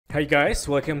Hi guys,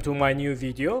 welcome to my new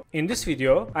video. In this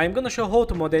video, I'm gonna show how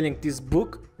to modeling this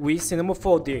book with Cinema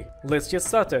 4D. Let's get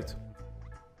started.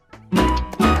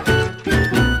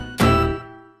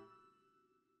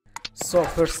 So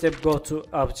first step, go to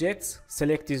Objects,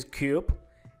 select this cube,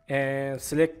 and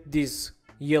select this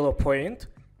yellow point,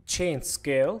 change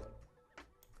scale,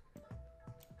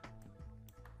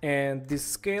 and this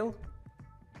scale.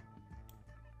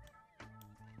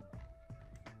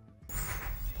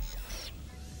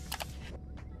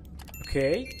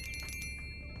 Okay.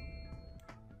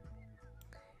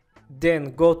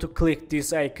 Then go to click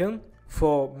this icon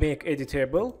for make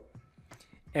editable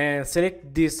and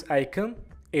select this icon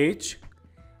edge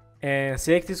and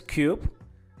select this cube,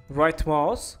 right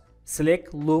mouse,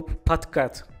 select loop path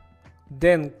cut.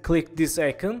 Then click this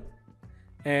icon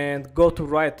and go to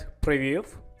right preview.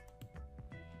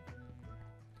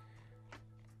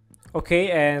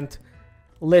 Okay, and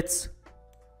let's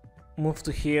move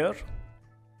to here.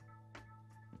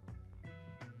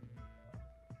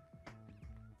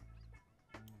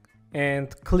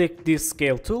 And click this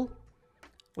scale tool.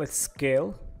 Let's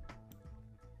scale.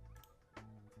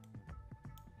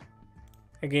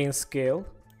 Again scale.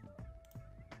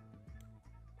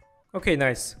 Okay,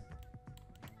 nice.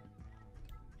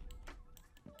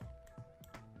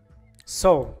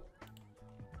 So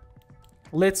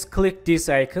let's click this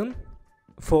icon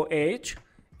for edge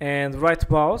and right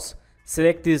mouse,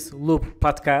 select this loop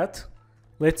path cut.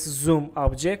 Let's zoom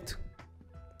object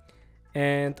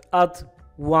and add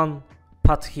one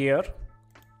path here.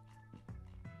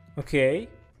 Okay,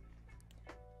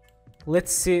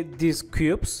 let's see these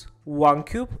cubes, one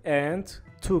cube and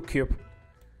two cube.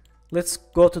 Let's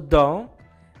go to down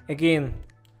again,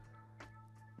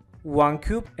 one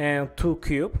cube and two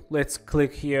cube. Let's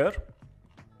click here.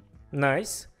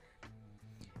 Nice.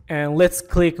 And let's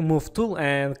click move tool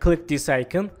and click this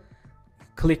icon.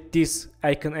 Click this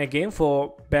icon again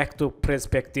for back to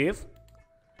perspective.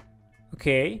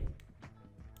 Okay.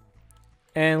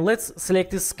 And let's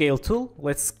select this scale tool.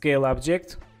 Let's scale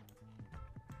object.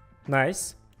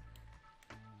 Nice.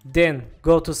 Then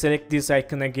go to select this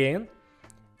icon again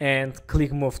and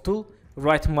click move tool,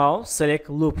 right mouse, select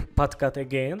loop path cut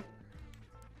again,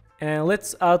 and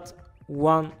let's add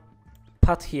one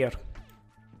path here.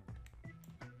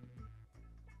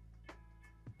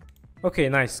 Okay,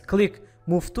 nice. Click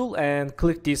move tool and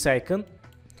click this icon.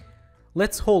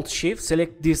 Let's hold shift,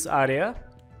 select this area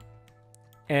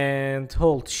and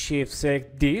hold shift,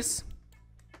 select this.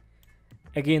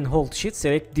 Again hold shift,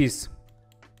 select this.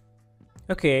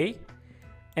 Okay,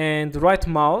 and right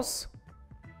mouse,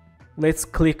 let's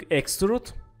click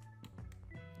extrude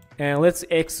and let's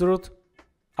extrude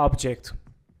object.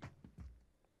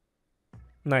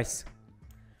 Nice.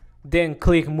 Then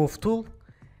click move tool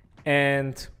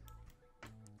and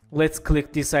let's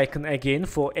click this icon again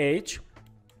for edge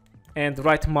and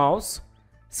right mouse,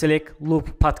 select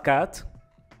loop path cut.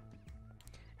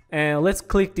 And let's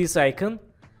click this icon,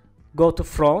 go to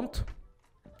front,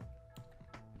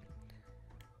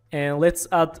 and let's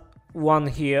add one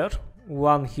here,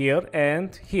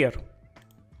 and here.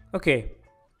 Okay.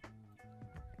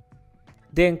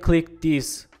 Then click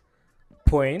these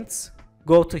points,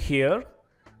 go to here,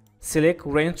 select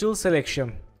radial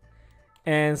selection,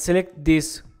 and select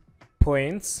these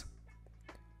points,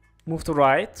 move to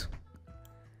right,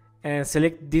 and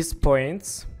select these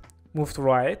points, move to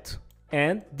right,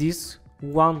 and this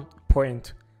one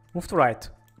point, move to right.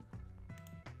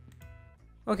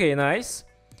 Okay, nice.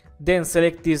 Then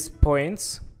select these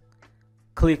points,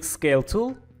 click scale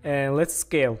tool and let's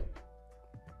scale.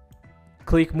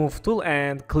 Click move tool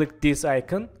and click this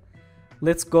icon.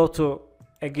 Let's go to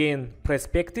again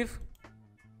perspective.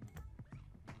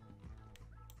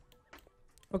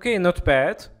 Okay, not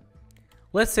bad.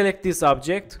 Let's select this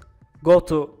object, go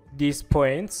to these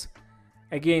points,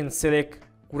 again select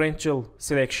radial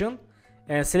selection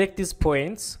and select these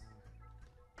points.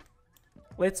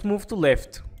 Let's move to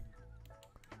left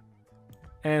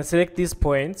and select these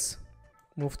points,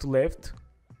 move to left.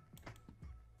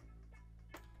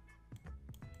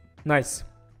 Nice.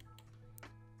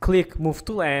 Click move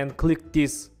tool and click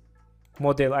this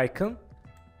model icon.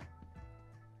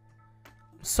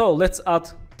 So let's add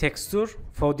texture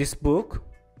for this book.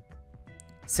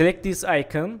 Select this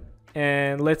icon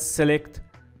and let's select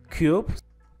cube.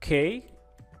 Okay.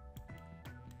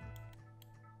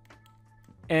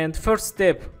 And first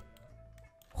step,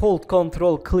 hold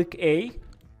Control, click A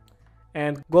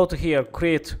and go to here,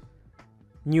 create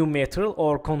new material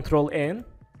or Control N,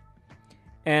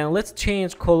 and let's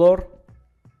change color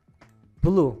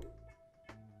blue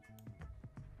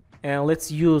and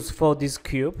let's use for this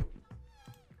cube.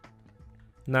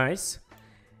 Nice.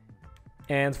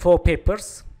 And for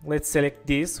papers, let's select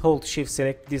this, hold shift,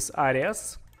 select these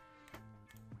areas.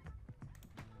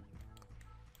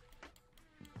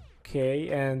 Okay,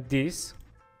 and this.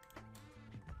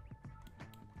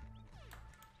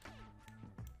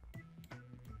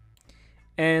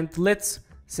 And let's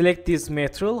select this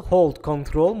material, hold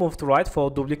Ctrl, move to right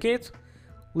for duplicate.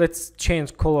 Let's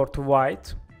change color to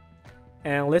white.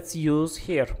 And let's use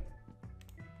here.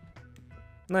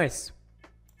 Nice.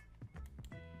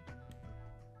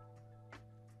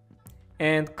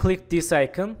 And click this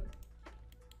icon.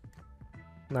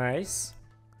 Nice.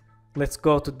 Let's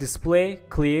go to display,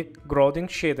 click grounding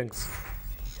shadings.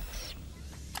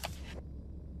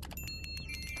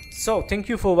 So thank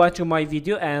you for watching my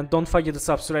video, and don't forget to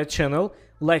subscribe channel,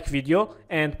 like video,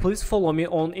 and please follow me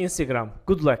on Instagram.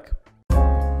 Good luck.